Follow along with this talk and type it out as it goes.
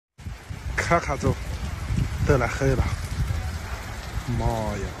看看走，得来黑了，妈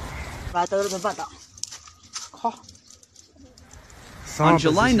呀！ On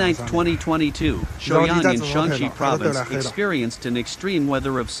July 9, 2022, Shouyang in Shanxi Province experienced an extreme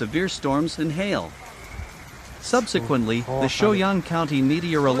weather of severe storms and hail. Subsequently, the Shouyang County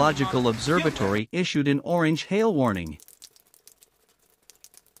Meteorological Observatory issued an orange hail warning.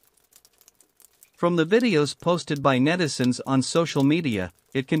 From the videos posted by netizens on social media,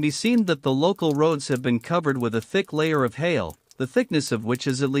 it can be seen that the local roads have been covered with a thick layer of hail, the thickness of which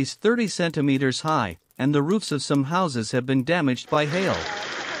is at least 30 centimeters high, and the roofs of some houses have been damaged by hail.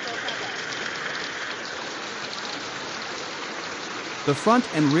 The front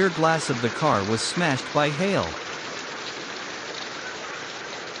and rear glass of the car was smashed by hail.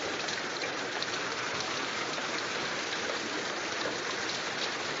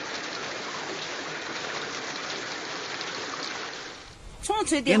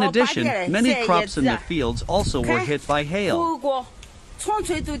 In addition, many crops in the fields also were hit by hail.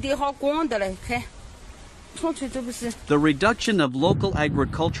 The reduction of local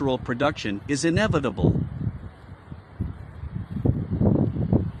agricultural production is inevitable.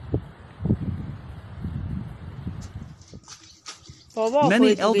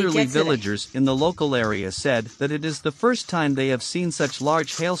 Many elderly villagers in the local area said that it is the first time they have seen such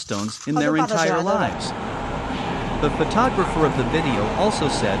large hailstones in their entire lives. The photographer of the video also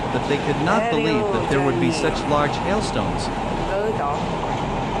said that they could not believe that there would be such large hailstones.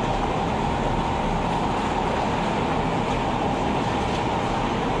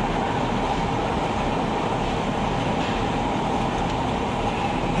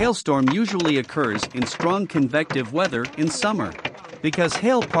 Hailstorm usually occurs in strong convective weather in summer. Because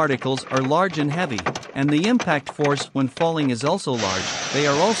hail particles are large and heavy, and the impact force when falling is also large, they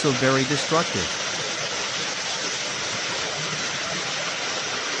are also very destructive.